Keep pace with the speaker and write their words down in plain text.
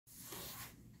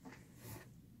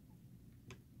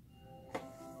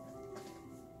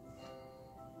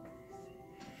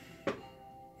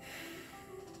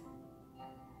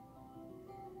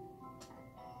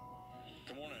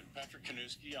Patrick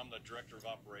Kanuski. I'm the Director of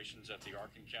Operations at the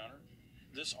Ark Encounter.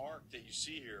 This Ark that you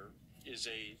see here is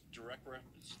a direct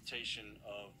representation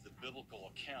of the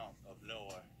biblical account of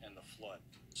Noah and the flood.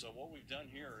 So what we've done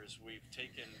here is we've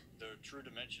taken the true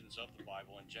dimensions of the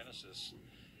Bible in Genesis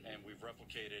and we've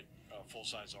replicated a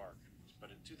full-size Ark.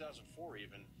 But in 2004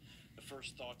 even, the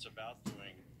first thoughts about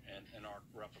doing an Ark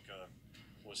replica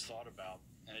was thought about,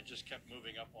 and it just kept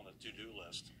moving up on the to-do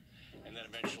list. And then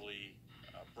eventually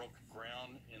broke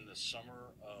ground in the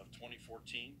summer of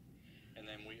 2014, and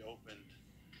then we opened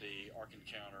the Ark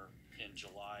Encounter in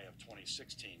July of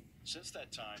 2016. Since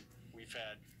that time, we've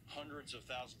had hundreds of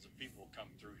thousands of people come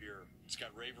through here. It's got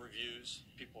rave reviews.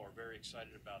 People are very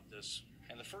excited about this.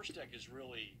 And the first deck is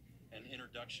really an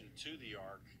introduction to the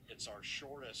Ark. It's our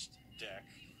shortest deck,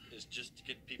 is just to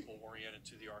get people oriented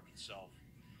to the Ark itself,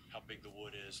 how big the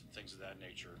wood is, and things of that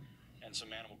nature, and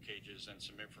some animal cages and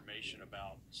some information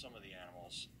about some of the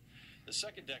animals. The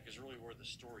second deck is really where the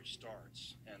story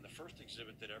starts, and the first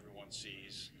exhibit that everyone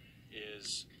sees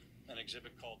is an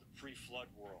exhibit called the Pre-Flood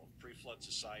World, Pre-Flood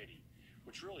Society,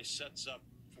 which really sets up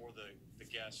for the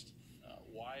guest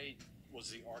why was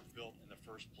the Ark built in the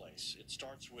first place. It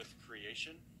starts with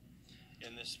creation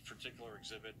in this particular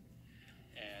exhibit,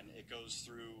 and it goes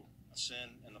through sin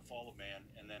and the fall of man,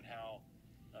 and then how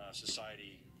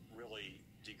society really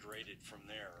degraded from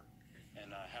there,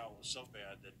 and how it was so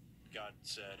bad that God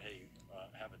said, hey,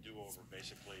 have a do-over,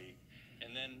 basically.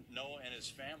 And then Noah and his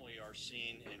family are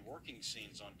seen in working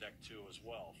scenes on deck 2 as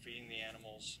well, feeding the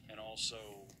animals, and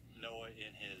also Noah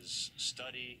in his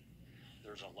study.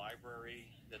 There's a library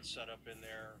that's set up in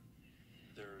there.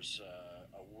 There's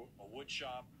a wood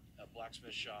shop, a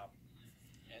blacksmith shop,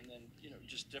 and then,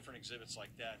 just different exhibits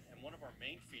like that. And one of our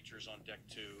main features on deck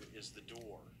 2 is the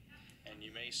door. And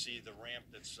you may see the ramp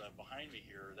that's behind me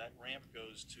here. That ramp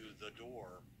goes to the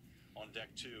door on deck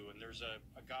 2, and there's a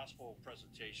gospel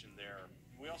presentation there.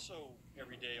 We also,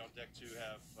 every day on deck 2,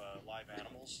 have live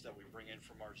animals that we bring in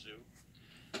from our zoo.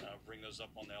 Bring those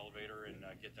up on the elevator and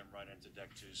get them right into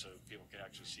deck 2 so people can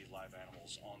actually see live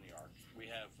animals on the Ark. We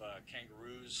have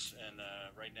kangaroos, and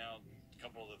right now a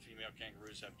couple of the female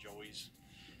kangaroos have joeys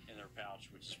in their pouch,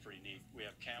 which is pretty neat. We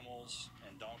have camels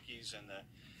and donkeys, and the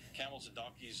camels and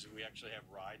donkeys, we actually have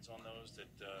rides on those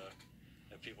that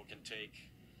people can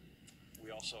take.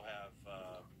 We also have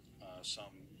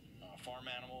some farm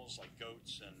animals like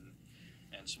goats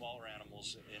and smaller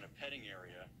animals in a petting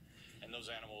area, and those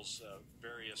animals,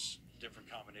 various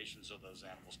different combinations of those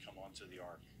animals come onto the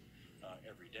Ark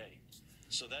every day.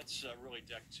 So that's really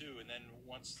deck 2, and then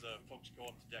once the folks go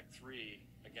up to deck 3,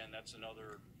 again, that's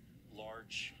another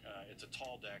large, it's a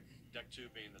tall deck, deck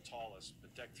 2 being the tallest,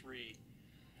 but deck 3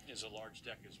 is a large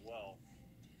deck as well.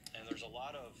 And there's a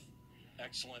lot of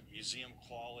excellent museum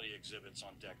quality exhibits on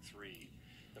deck 3.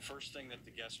 The first thing that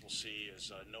the guests will see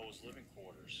is Noah's living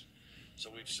quarters.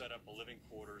 So we've set up a living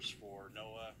quarters for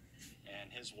Noah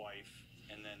and his wife,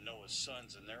 and then Noah's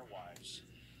sons and their wives.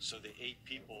 So the 8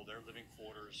 people, their living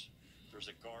quarters, there's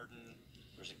a garden,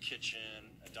 there's a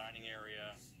kitchen, a dining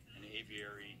area, an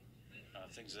aviary,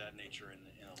 things of that nature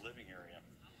in a living area.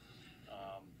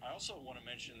 I also want to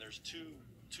mention there's two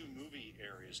movie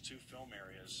areas, 2 film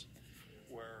areas,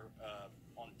 where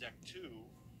on deck 2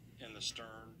 in the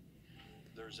stern,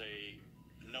 there's a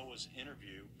Noah's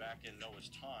interview. Back in Noah's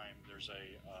time, there's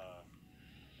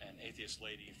an atheist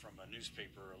lady from a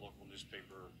newspaper, a local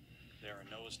newspaper there in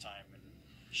Noah's time, and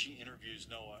she interviews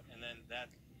Noah, and then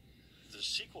the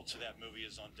sequel to that movie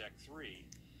is on deck 3,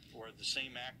 where the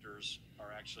same actors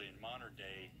are actually in modern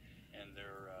day, and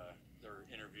they're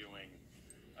interviewing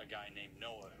a guy named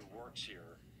Noah who works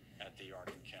here at the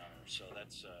Ark Encounter. So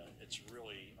that's it's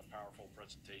really a powerful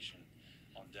presentation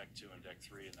on deck 2 and deck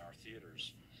 3 in our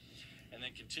theaters. And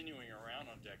then continuing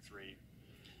around on deck 3,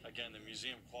 again, the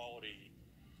museum quality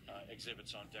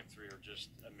exhibits on deck 3 are just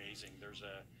amazing. There's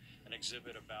an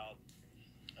exhibit about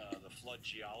the flood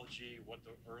geology, what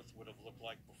the Earth would have looked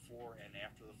like before and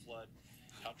after the flood,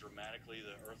 how dramatically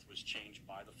the Earth was changed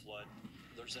by the flood.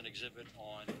 There's an exhibit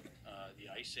on the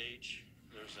Ice Age.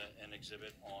 There's an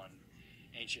exhibit on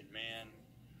ancient man,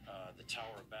 the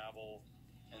Tower of Babel,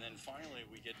 and then finally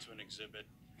we get to an exhibit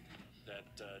that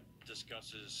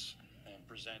discusses and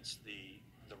presents the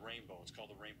rainbow. It's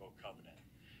called the Rainbow Covenant,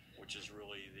 which is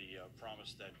really the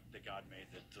promise that God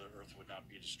made that the Earth would not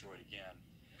be destroyed again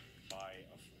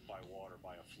by water,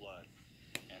 by a flood,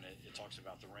 and it talks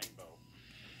about the rainbow.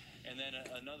 And then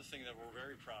another thing that we're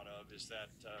very proud of is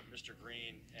that Mr.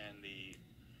 Green and the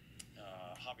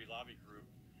Hobby Lobby group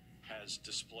has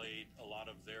displayed a lot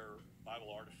of their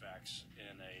Bible artifacts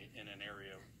in an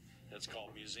area that's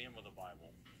called Museum of the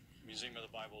Bible. Museum of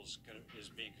the Bible is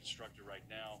being constructed right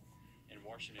now, in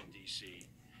Washington, D.C.,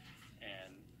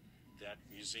 and that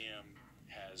museum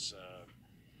has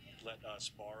let us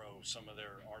borrow some of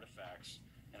their artifacts,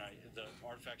 and the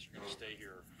artifacts are going to stay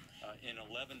here in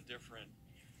 11 different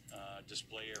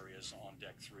display areas on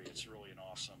Deck 3. It's really an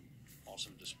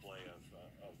awesome display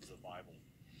of the Bible.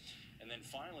 And then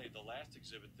finally, the last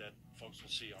exhibit that folks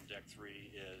will see on Deck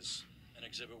 3 is an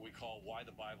exhibit we call Why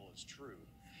the Bible is True.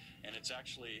 And it's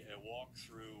actually a walk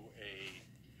through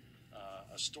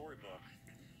a storybook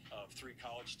of 3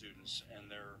 college students and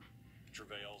their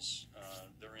travails.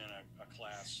 They're in a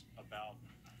class about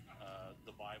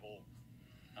the Bible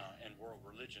and world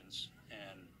religions,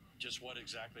 and just what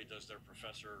exactly does their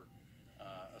professor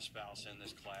espouse in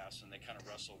this class, and they kind of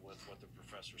wrestle with what the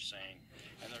professor's saying.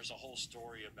 And there's a whole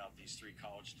story about these 3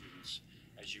 college students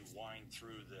as you wind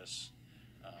through this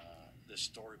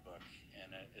storybook,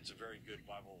 and it's a very good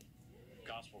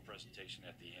gospel presentation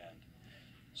at the end.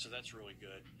 So that's really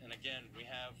good. And again, we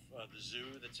have the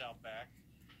zoo that's out back.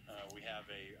 We have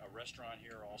a restaurant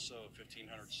here also, a 1,500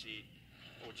 seat,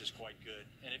 which is quite good.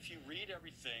 And if you read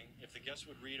everything, if the guests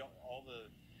would read all the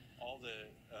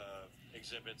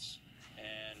exhibits,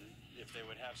 and if they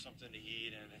would have something to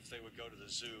eat, and if they would go to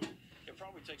the zoo, it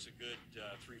probably takes a good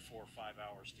 3, 4, 5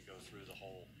 hours to go through the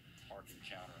whole Ark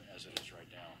Encounter as it is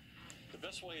right now. The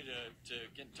best way to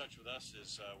get in touch with us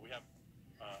is we have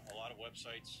a lot of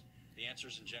websites. The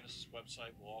Answers in Genesis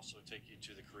website will also take you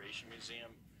to the Creation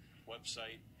Museum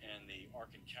website and the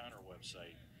Ark Encounter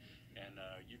website. And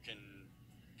you can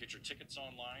get your tickets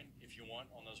online if you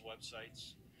want on those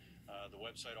websites. The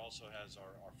website also has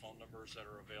our phone numbers that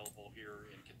are available here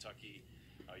in Kentucky.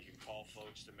 You can call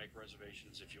folks to make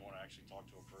reservations if you want to actually talk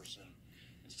to a person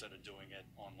instead of doing it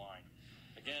online.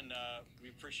 Again, we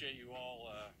appreciate you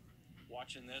all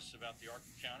watching this about the Ark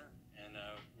Encounter, and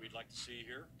we'd like to see you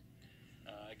here.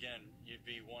 Again, you'd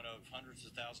be one of hundreds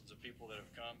of thousands of people that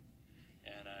have come,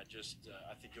 and I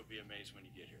think you'll be amazed when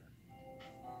you get here.